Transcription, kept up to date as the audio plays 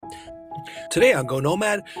Today on Go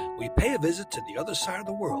Nomad, we pay a visit to the other side of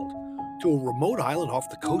the world, to a remote island off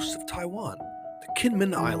the coast of Taiwan, the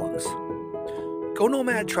Kinmen Islands. Go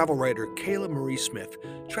Nomad travel writer Kayla Marie Smith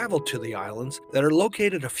traveled to the islands that are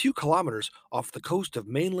located a few kilometers off the coast of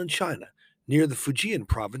mainland China, near the Fujian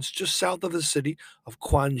province just south of the city of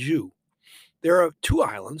Quanzhou. There are two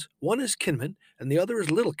islands, one is Kinmen and the other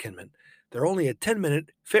is Little Kinmen. They're only a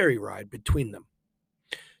 10-minute ferry ride between them.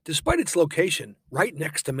 Despite its location right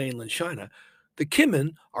next to mainland China, the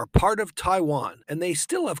Kinmen are part of Taiwan, and they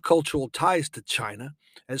still have cultural ties to China,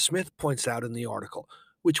 as Smith points out in the article,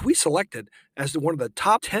 which we selected as one of the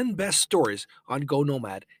top 10 best stories on Go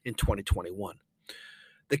Nomad in 2021.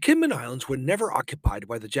 The Kinmen Islands were never occupied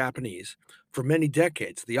by the Japanese. For many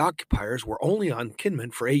decades, the occupiers were only on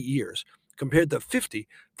Kinmen for 8 years, compared to 50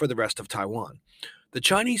 for the rest of Taiwan. The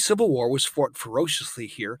Chinese Civil War was fought ferociously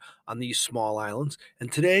here on these small islands, and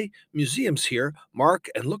today museums here mark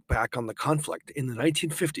and look back on the conflict in the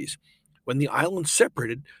 1950s when the island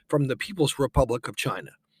separated from the People's Republic of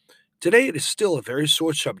China. Today it is still a very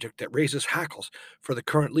sore subject that raises hackles for the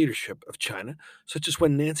current leadership of China, such as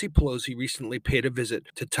when Nancy Pelosi recently paid a visit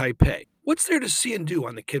to Taipei. What's there to see and do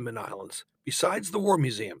on the Kinmen Islands besides the war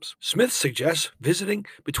museums? Smith suggests visiting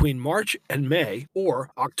between March and May or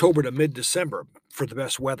October to mid-December for the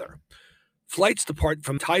best weather. Flights depart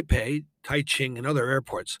from Taipei, Taichung, and other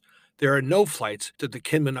airports. There are no flights to the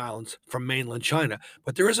Kinmen Islands from mainland China,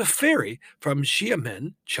 but there is a ferry from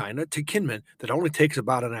Xiamen, China, to Kinmen that only takes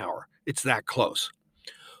about an hour. It's that close.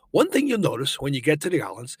 One thing you'll notice when you get to the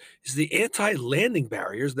islands is the anti-landing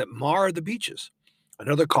barriers that mar the beaches,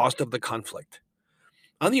 another cost of the conflict.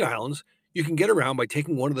 On the islands, you can get around by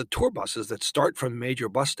taking one of the tour buses that start from major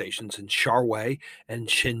bus stations in Shaowei and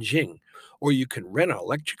Shenzhen, or you can rent an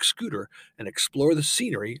electric scooter and explore the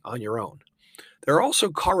scenery on your own. There are also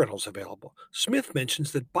car rentals available. Smith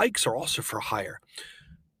mentions that bikes are also for hire,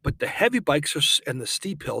 but the heavy bikes and the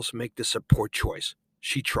steep hills make this a poor choice.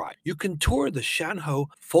 She tried. You can tour the Shanhou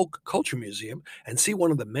Folk Culture Museum and see one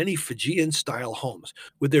of the many Fijian-style homes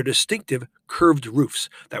with their distinctive curved roofs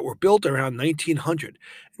that were built around 1900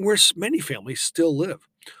 and where many families still live.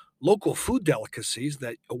 Local food delicacies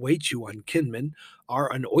that await you on Kinmen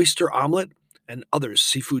are an oyster omelet and other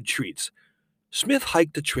seafood treats. Smith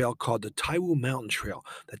hiked a trail called the Taiwu Mountain Trail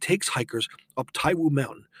that takes hikers up Taiwu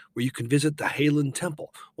Mountain, where you can visit the Heilun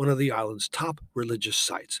Temple, one of the island's top religious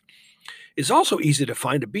sites. It's also easy to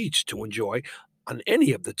find a beach to enjoy on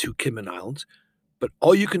any of the two Kinmen Islands, but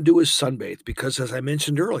all you can do is sunbathe because, as I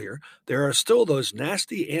mentioned earlier, there are still those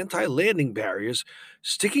nasty anti-landing barriers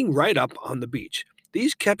sticking right up on the beach.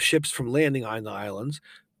 These kept ships from landing on the islands,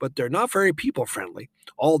 but they're not very people-friendly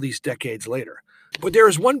all these decades later. But there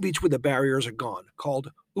is one beach where the barriers are gone,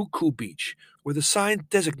 called Uku Beach, where the signs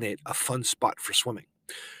designate a fun spot for swimming.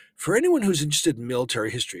 For anyone who's interested in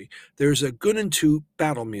military history, there's a Gununtu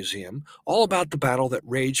Battle Museum, all about the battle that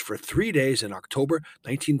raged for 3 days in October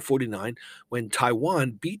 1949 when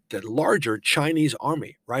Taiwan beat the larger Chinese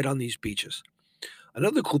army right on these beaches.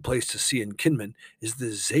 Another cool place to see in Kinmen is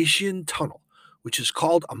the Zacian Tunnel, which is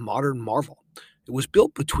called a modern marvel. It was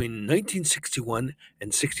built between 1961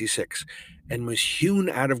 and 66 and was hewn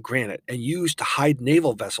out of granite and used to hide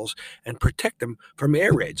naval vessels and protect them from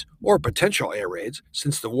air raids or potential air raids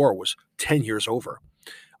since the war was 10 years over.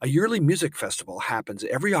 A yearly music festival happens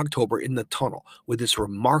every October in the tunnel with its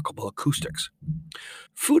remarkable acoustics.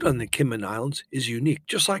 Food on the Kinmen Islands is unique,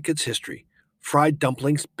 just like its history. Fried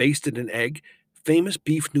dumplings basted in egg, famous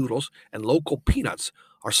beef noodles, and local peanuts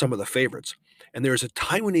are some of the favorites. And there's a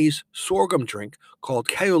Taiwanese sorghum drink called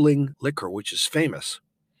kaoling liquor, which is famous.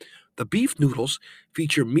 The beef noodles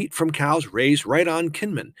feature meat from cows raised right on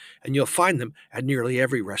Kinmen, and you'll find them at nearly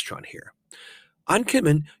every restaurant here. On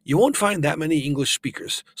Kinmen, you won't find that many English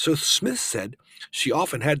speakers, so Smith said she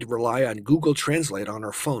often had to rely on Google Translate on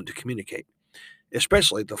her phone to communicate.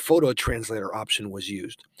 Especially the photo translator option was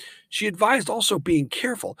used. She advised also being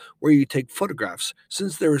careful where you take photographs,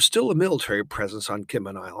 since there is still a military presence on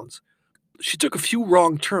Kinmen Islands. She took a few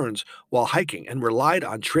wrong turns while hiking and relied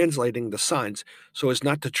on translating the signs so as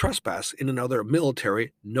not to trespass in another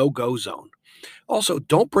military no-go zone. Also,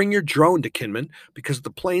 don't bring your drone to Kinmen because the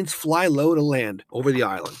planes fly low to land over the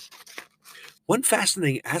island. One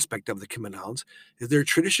fascinating aspect of the Kinmen Islands is their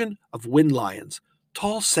tradition of wind lions,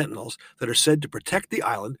 tall sentinels that are said to protect the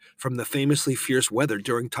island from the famously fierce weather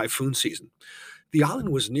during typhoon season. The island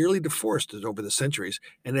was nearly deforested over the centuries,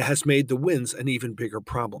 and it has made the winds an even bigger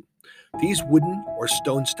problem. These wooden or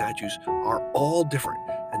stone statues are all different,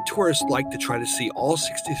 and tourists like to try to see all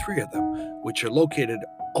 63 of them, which are located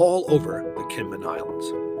all over the Kinmen Islands.